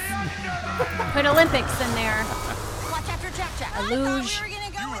this. Put Olympics in there. Watch after Jack Jack. A luge.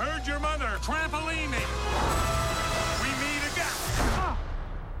 You heard your mother. Trampolining. We meet again.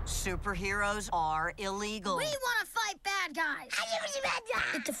 Superheroes are illegal. We want to fight bad guys.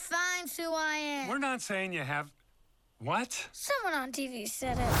 It defines who I am. We're not saying you have... What? Someone on TV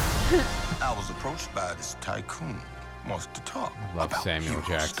said it. I was approached by this tycoon. Wants to talk. Love Samuel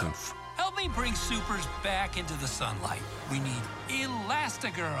Jackson. Help me bring supers back into the sunlight. We need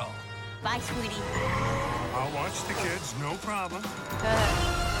Elastigirl. Bye, sweetie. I'll watch the kids, no problem.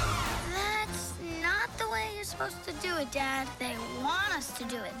 That's not the way you're supposed to do it, Dad. They want us to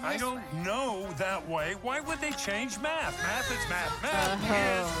do it this I don't way. know that way. Why would they change math? Math is math.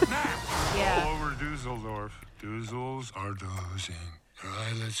 Math is math. Yeah. All over Dusseldorf. Doozles are dozing. Their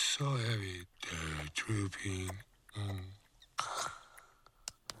eyelids so heavy, they're drooping.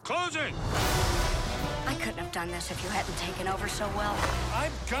 Closing! I couldn't have done this if you hadn't taken over so well.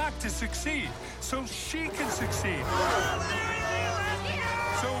 I've got to succeed so she can succeed.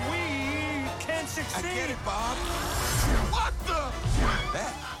 So we can succeed. I get it, Bob. What the?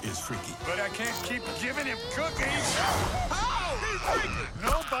 That is freaky. But I can't keep giving him cookies. Oh, he's freaky.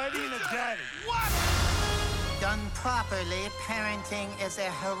 No biting a daddy. What? Done properly, parenting is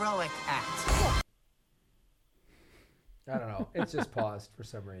a heroic act. I don't know. It's just paused for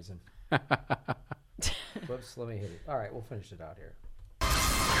some reason. Whoops, let me hit it. All right, we'll finish it out here.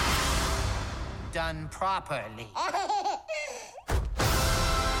 Done properly.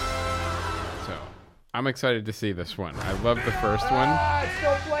 So, I'm excited to see this one. I love the first one. It's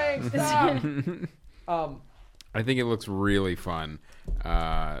still playing. Stop. I think it looks really fun.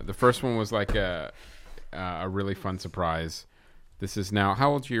 The first one was like a really fun surprise. This is now.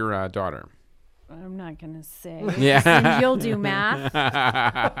 How old's your daughter? I'm not going to say. Yeah. You'll do math.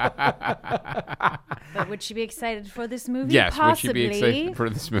 But would she be excited for this movie? Yes, Possibly. would she be excited for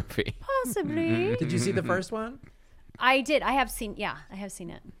this movie? Possibly. Did you see the first one? I did. I have seen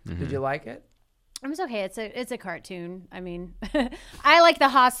it. Did you like it? It was okay. It's a cartoon. I mean, I like the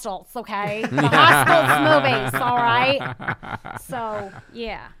Hostels, okay? The Hostels movies, all right? So,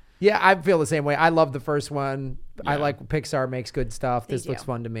 yeah. Yeah, I feel the same way. I love the first one. I like Pixar makes good stuff. This looks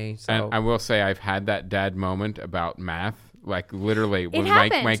fun to me. So. And I will say I've had that dad moment about math. Like literally, when my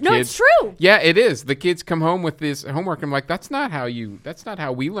kids. No, it's true. Yeah, it is. The kids come home with this homework. I'm like, that's not how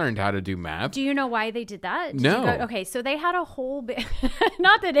we learned how to do math. Do you know why they did that? No. Okay, so they had a whole bit.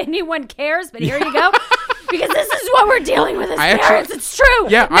 Not that anyone cares, but here you go. Because this is what we're dealing with as parents. It's true.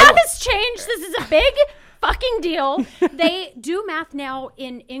 Yeah, math has changed. This is a big fucking deal. They do math now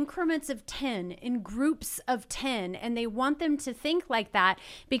in increments of 10, in groups of 10, and they want them to think like that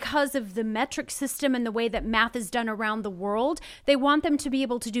because of the metric system and the way that math is done around the world. They want them to be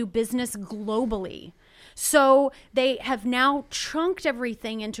able to do business globally. So they have now chunked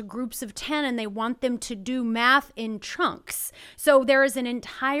everything into groups of 10, and they want them to do math in chunks. So there is an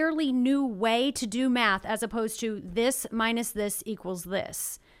entirely new way to do math as opposed to this minus this equals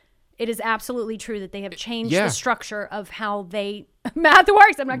this. It is absolutely true that they have changed the structure of how math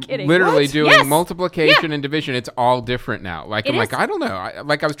works. I'm not kidding. Literally doing multiplication and division. It's all different now. Like, I'm like, I don't know. I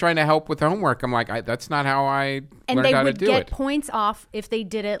was trying to help with homework. I'm like, that's not how I learned how to do it. And they would get points off if they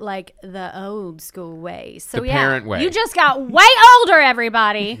did it like the old school way. So the parent way. You just got way older,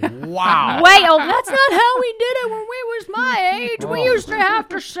 everybody. Wow. Way older. That's not how we did it when we was my age. We used to have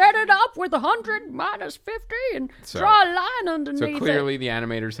to set it up with 100 minus 50 and draw a line underneath it. So clearly the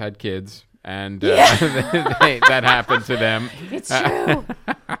animators had kids. And that happened to them. It's true.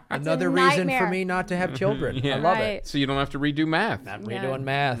 Another reason for me not to have children. I love it. So you don't have to redo math. Not redoing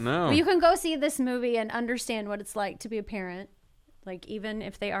math. No. Well, you can go see this movie and understand what it's like to be a parent. Like, even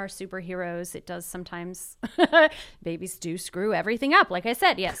if they are superheroes, it does sometimes. Babies do screw everything up, like I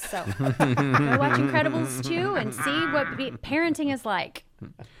said. Yes. So go watch Incredibles 2 and see what parenting is like.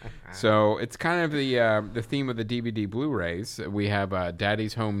 So it's kind of the theme of the DVD Blu-rays. We have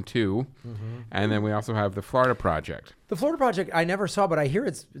Daddy's Home 2, and then we also have The Florida Project. The Florida Project I never saw, but I hear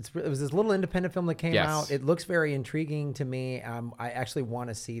it was this little independent film that came out. It looks very intriguing to me. I actually want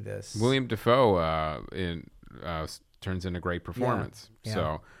to see this. William Dafoe turns in a great performance. Yeah.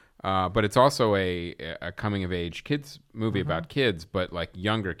 So, but it's also a coming of age kids movie about kids, but like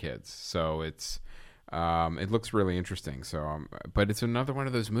younger kids. So it's it looks really interesting. So, but it's another one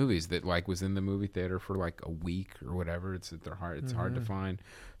of those movies that like was in the movie theater for like a week or whatever. It's hard to find.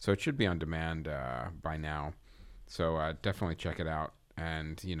 So it should be on demand by now. So definitely check it out.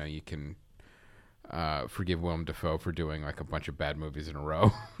 And you can forgive Willem Dafoe for doing like a bunch of bad movies in a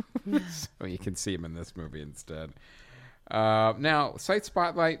row. So you can see him in this movie instead. Now, Site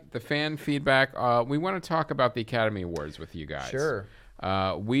Spotlight, the fan feedback. We want to talk about the Academy Awards with you guys. Sure.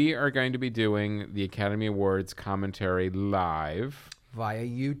 We are going to be doing the Academy Awards commentary live. Via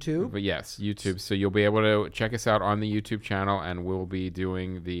YouTube? But yes, YouTube. So you'll be able to check us out on the YouTube channel, and we'll be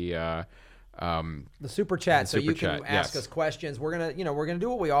doing the super chat, so you can chat, ask us questions. We're gonna do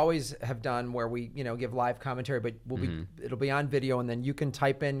what we always have done, where we give live commentary, but it'll be on video, and then you can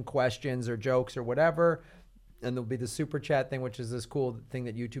type in questions or jokes or whatever, and there'll be the super chat thing, which is this cool thing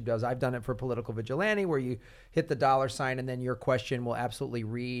that YouTube does. I've done it for Political Vigilante, where you hit the $sign, and then your question will absolutely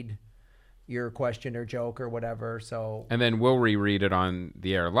read your question or joke or whatever. So and then we'll reread it on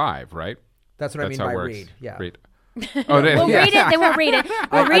the air live, right? That's what I mean by read. Yeah. Read. We'll read it. They won't read it.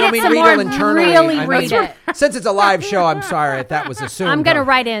 We'll read it some read more. Internally. Really read it. Since it's a live show, I'm sorry if that was assumed. I'm gonna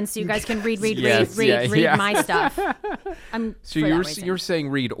write in so you guys can read my stuff. So you're saying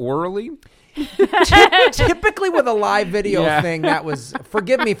read orally? Typically with a live video thing, that was,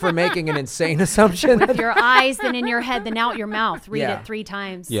 forgive me for making an insane assumption. With your eyes, then in your head, then out your mouth. Read it 3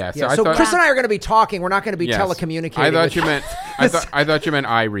 times. Yeah. So Chris and I are going to be talking. We're not going to be telecommunicating. I thought you meant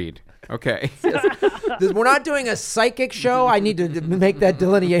I read. Okay. We're not doing a psychic show. I need to make that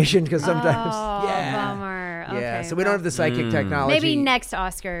delineation because sometimes. Bummer. Okay, so we don't have the psychic technology. Maybe next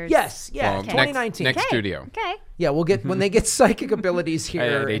Oscars. Yes. Yeah. Well, 2019. Next studio. Okay. Yeah, we'll get when they get psychic abilities here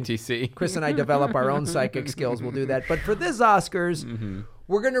at ATC. Chris and I develop our own psychic skills. We'll do that. But for this Oscars,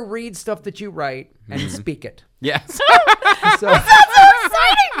 we're going to read stuff that you write and speak it. Yes. So that sounds so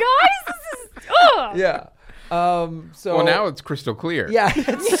exciting, guys. This is yeah. Well, now it's crystal clear. Yeah,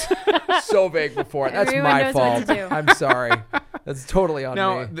 it's so vague before. That's Everyone my knows fault. what to do. I'm sorry. That's totally on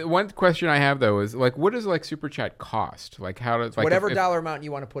now, me. The one question I have though is like, what does like Super Chat cost? Like, how does whatever dollar amount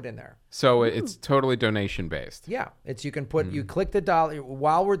you want to put in there? So it's totally donation based. Yeah, it's you can put you click the dollar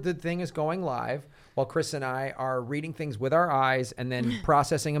while the thing is going live. While Chris and I are reading things with our eyes and then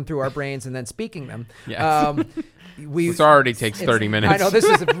processing them through our brains and then speaking them. Yes. This already takes 30 minutes. I know, this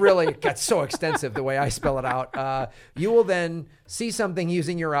is really got so extensive the way I spell it out. You will then see something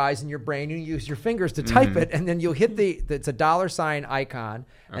using your eyes and your brain. You use your fingers to type it, and then you'll hit it's a $sign icon,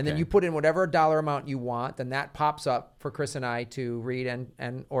 and then you put in whatever dollar amount you want. Then that pops up for Chris and I to read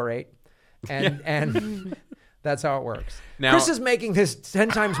and orate, and that's how it works. Now, Chris is making this 10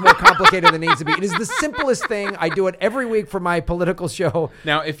 times more complicated than it needs to be. It is the simplest thing. I do it every week for my political show.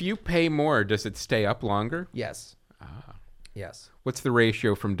 Now, if you pay more, does it stay up longer? Yes. Yes. What's the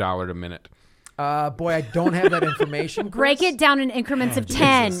ratio from dollar to minute? Boy, I don't have that information. Chris. Break it down in increments of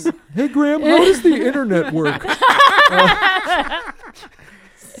 10. Jesus. Hey, Graham, how does the internet work?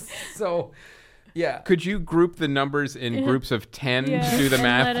 So, yeah. Could you group the numbers in groups of 10 to do the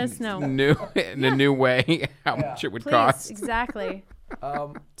math? Let us know. In a new way, how much it would Please, cost? Exactly.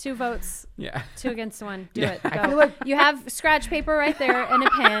 2 votes. Yeah. 2 against 1. Do Yeah. it. I Go. feel like- You have scratch paper right there and a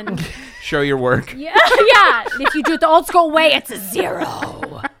pen. Show your work. Yeah. If you do it the old school way, it's a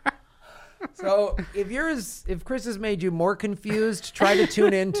 0. So if Chris has made you more confused, try to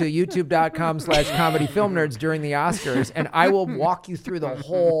tune in to youtube.com/comedyfilmnerds during the Oscars, and I will walk you through the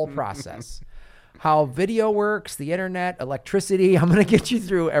whole process. How video works, the internet, electricity. I'm going to get you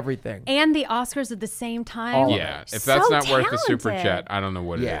through everything. And the Oscars at the same time. All of Yeah. it. If that's So not worth the super talented. chat, I don't know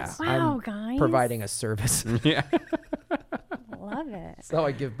what it is. Wow, I'm guys. providing a service. Yeah. Love it. That's how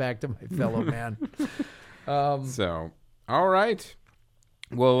I give back to my fellow man. So, all right.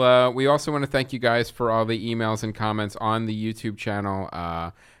 Well, we also want to thank you guys for all the emails and comments on the YouTube channel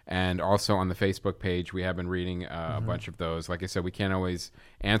and also on the Facebook page. We have been reading a bunch of those. Like I said, we can't always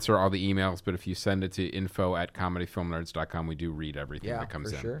answer all the emails, but if you send it to info@comedyfilmnerds.com, we do read everything that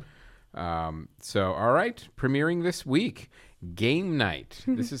comes in. Sure. So, all right, premiering this week, Game Night.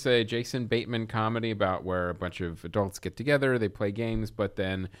 This is a Jason Bateman comedy about where a bunch of adults get together, they play games, but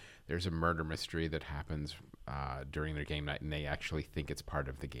then there's a murder mystery that happens during their game night, and they actually think it's part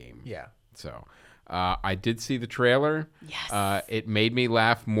of the game. Yeah. So I did see the trailer. Yes. It made me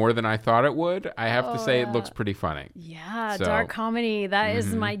laugh more than I thought it would. I have to say it looks pretty funny. Yeah, So- dark comedy. That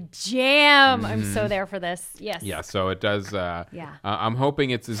is my jam. I'm so there for this. Yes. Yeah, so it does. I'm hoping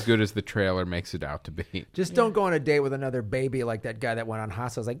it's as good as the trailer makes it out to be. Just don't go on a date with another baby like that guy that went on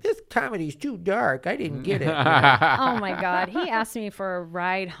Hostel. I was like, this comedy's too dark. I didn't get it. You know? Oh my God. He asked me for a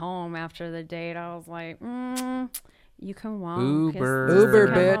ride home after the date. I was like, you can walk. Uber,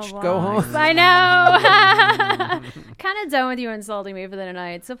 bitch. Go home. I know. Kind of done with you insulting me for the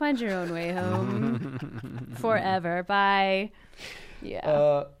night. So find your own way home. Forever. Bye.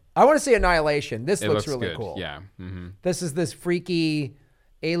 Yeah. I want to see Annihilation. This It looks looks really good. cool. Yeah. Mm-hmm. This is this freaky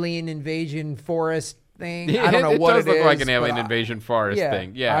alien invasion forest thing. Yeah, I don't know what it is. It does look like an but alien invasion forest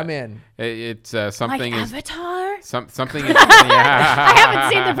thing. Yeah, I'm in. It's something like is Avatar? something. Is, yeah. I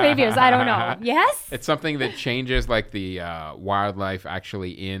haven't seen the previews. I don't know. Yes? It's something that changes like the wildlife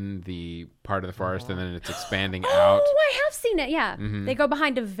actually in the part of the forest, and then it's expanding out. Oh, I have seen it. Yeah. They go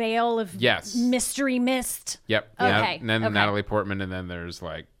behind a veil of mystery mist. Yep. Okay. And then Okay. Natalie Portman, and then there's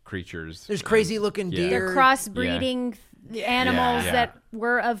like creatures. There's crazy looking deer. They're crossbreeding animals Yeah. that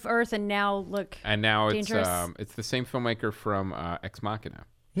were of Earth and now look And now dangerous. it's the same filmmaker from Ex Machina.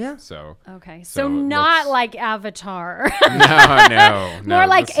 Yeah. So Okay. so So it not looks- like Avatar. no. More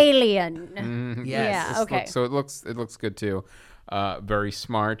like this- Alien. Yes. Yeah. Okay. So it looks good too. Very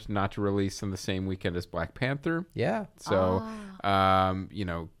smart not to release on the same weekend as Black Panther. Yeah. So,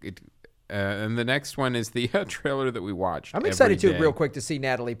 and the next one is the trailer that we watched. I'm excited every too, day. real quick, to see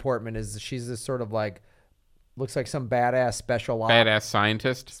Natalie Portman. She's this sort of like, looks like some badass special op. Badass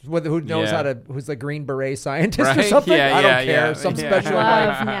scientist. Who knows who's a Green Beret scientist or Right? something? Yeah, I don't yeah, care. yeah. Some Yeah. special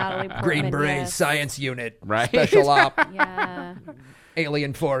Love Natalie Portman. Green Beret yes. science unit. Right. Special op. Yeah.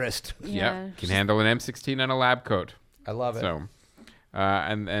 Alien forest. Yeah. Yep. Can handle an M16 and a lab coat. I love it. So,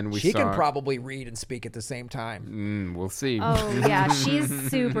 and we She saw. can probably read and speak at the same time. We'll see. Oh yeah, she's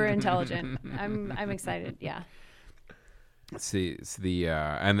super intelligent. I'm excited. Yeah. Let's see, it's the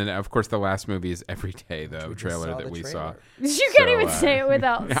and then of course the last movie is Every Day, the trailer saw that the we trailer. saw. You can't even say it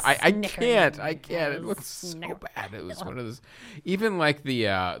without. I can't. snickering. It looks so bad. It was one of those. Even like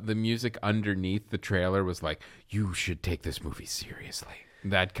the music underneath the trailer was like, "You should take this movie seriously."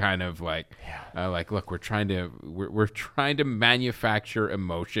 That kind of like, like look, we're trying to manufacture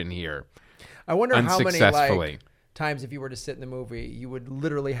emotion here. I wonder how many unsuccessfully. times if you were to sit in the movie, you would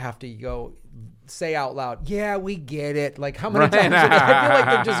literally have to go say out loud, "Yeah, we get it." Like how many times? I feel like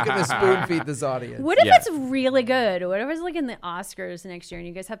they're just going to spoon feed this audience. What if it's really good? What if it's like in the Oscars next year and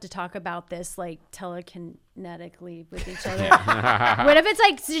you guys have to talk about this like telekinetically with each other? What if it's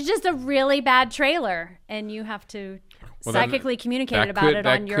like just a really bad trailer and you have to psychically communicate about it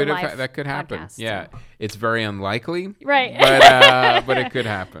on your live that could happen. podcast? Yeah, it's very unlikely, Right. But it could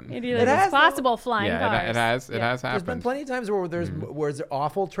happen. It is possible flying cars. It has There's been happened. plenty of times where there's an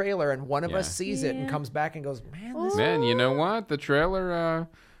awful trailer and one of us sees it and comes back and goes, "Man, this." Man, you know what? The trailer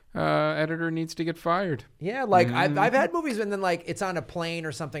editor needs to get fired. Yeah, like I've had movies and then like it's on a plane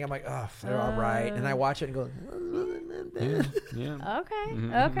or something. I'm like, "Oh, they're all right," and I watch it and go, Yeah.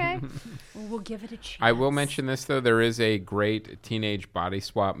 Okay. Well, we'll give it a chance. I will mention this though. There is a great teenage body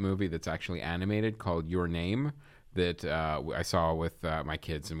swap movie that's actually animated called Your Name that I saw with my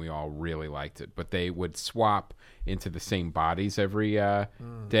kids, and we all really liked it. But they would swap into the same bodies every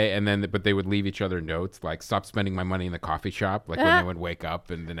day, and then but they would leave each other notes like "Stop spending my money in the coffee shop," like when they would wake up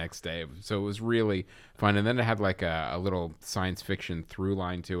and the next day. So it was really fun, and then it had like a little science fiction through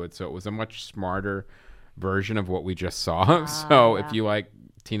line to it. So it was a much smarter version of what we just saw. So if you like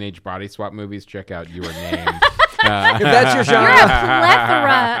teenage body swap movies, check out Your Name. If that's your genre. You're a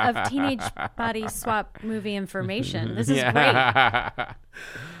plethora of teenage body swap movie information. This is great.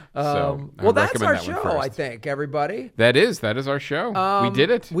 Well, that's our show, I think, everybody. That is our show. We did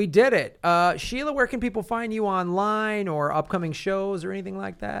it. We did it. Sheila, where can people find you online or upcoming shows or anything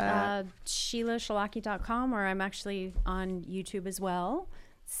like that? SheilaChalakee.com, or I'm actually on YouTube as well.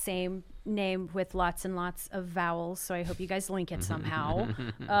 Same name with lots and lots of vowels, so I hope you guys link it somehow.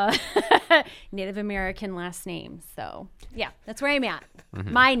 Native American last name. So, yeah, that's where I'm at.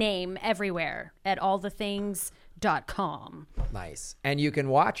 My name everywhere at allthethings.com. Nice. And you can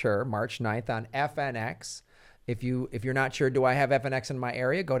watch her March 9th on FNX. If you're not sure, do I have FNX in my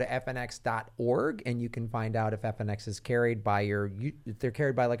area, go to fnx.org and you can find out if FNX is carried by if they're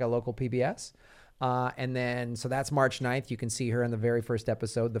carried by like a local PBS. And then, so that's March 9th. You can see her in the very first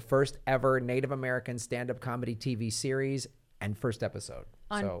episode, the first ever Native American stand-up comedy TV series and first episode.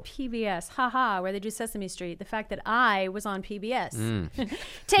 On PBS, haha, where they do Sesame Street. The fact that I was on PBS.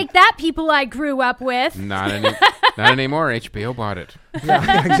 Take that, people I grew up with. Not anymore. HBO bought it.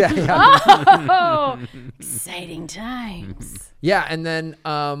 Yeah, exactly. Oh, exciting times. Yeah, and then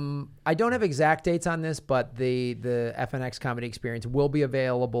I don't have exact dates on this, but the FNX Comedy Experience will be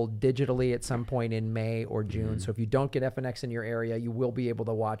available digitally at some point in May or June. So if you don't get FNX in your area, you will be able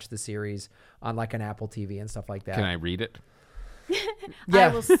to watch the series on like an Apple TV and stuff like that. Can I read it? I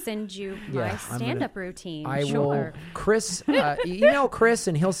will send you my stand-up routine. I will. Chris, email Chris,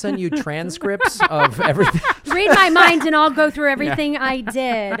 and he'll send you transcripts of everything. Read my mind, and I'll go through everything I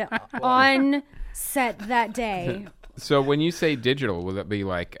did on set that day. So when you say digital, will it be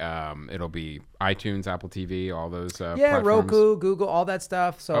like it'll be iTunes, Apple TV, all those platforms? Roku, Google, all that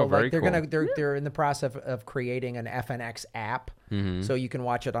stuff. So they're cool. they're in the process of creating an FNX app, so you can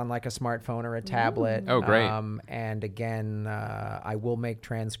watch it on like a smartphone or a tablet. Oh, great! And again, I will make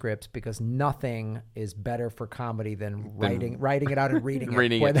transcripts because nothing is better for comedy than writing it out and reading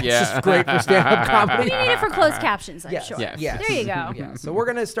it. Boy, that's just great for stand-up comedy. We need it for closed captions, I'm sure. Yes. There you go. Yeah. So we're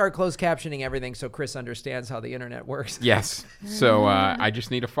gonna start closed captioning everything so Chris understands how the internet works. Yes. So I just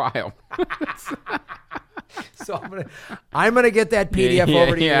need a file. So I'm gonna get that PDF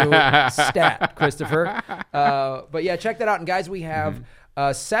over to you, stat, Christopher. But yeah, check that out. And guys, we have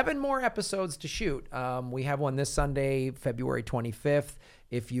 7 more episodes to shoot. We have one this Sunday, February 25th.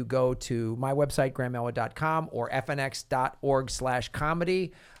 If you go to my website, grahamelwood.com or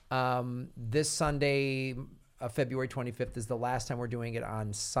fnx.org/comedy, this Sunday, February 25th is the last time we're doing it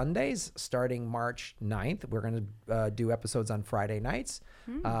on Sundays. Starting March 9th, we're going to do episodes on Friday nights.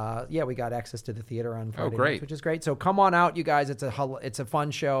 We got access to the theater on Friday nights, which is great. So come on out, you guys. It's a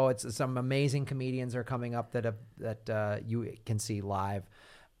fun show. It's some amazing comedians are coming up that you can see live,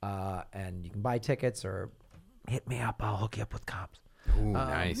 and you can buy tickets or hit me up. I'll hook you up with comps. Ooh,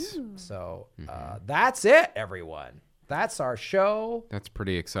 nice. So that's it, everyone. That's our show. That's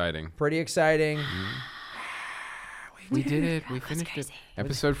pretty exciting. We did it. We finished it.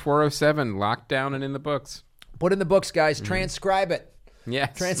 Episode 407, locked down and in the books. Put in the books, guys. Transcribe it.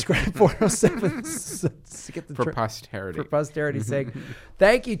 Yes. Transcribe 407 for posterity. For posterity's sake.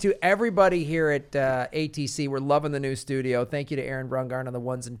 Thank you to everybody here at ATC. We're loving the new studio. Thank you to Aaron Brungarn on the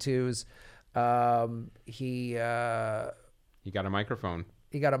ones and twos. He got a microphone.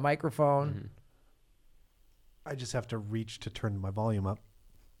 I just have to reach to turn my volume up.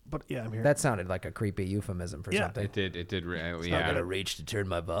 But yeah, I'm here. That sounded like a creepy euphemism for something. It did. It's not gonna reach to turn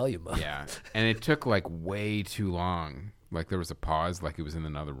my volume up. Yeah, and it took like way too long. Like there was a pause, like it was in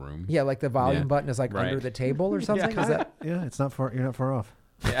another room. Yeah, like the volume button is like under the table or something. Is that? Yeah, it's not far. You're not far off.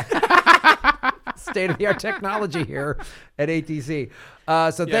 Yeah. State of the art technology here at ATC.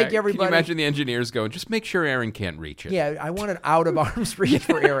 So thank you, everybody. Can you imagine the engineers going, just make sure Aaron can't reach it? Yeah, I want it out of arm's reach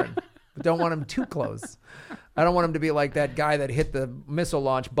for Aaron. But don't want him too close. I don't want him to be like that guy that hit the missile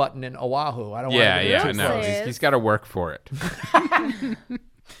launch button in Oahu. I don't want him to be too close. He's got to work for it.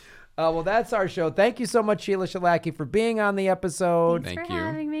 Well, that's our show. Thank you so much, Sheila Chalakeee, for being on the episode. Thanks for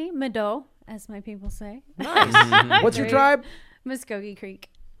having me. Mado, as my people say. Nice. What's your tribe? Muskogee Creek.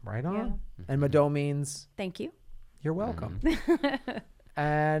 Right on. Yeah. And Mado means? Thank you. You're welcome.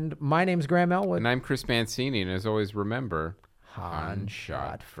 And my name's Graham Elwood. And I'm Chris Mancini. And as always, remember, Han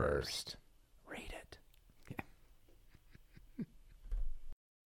shot first.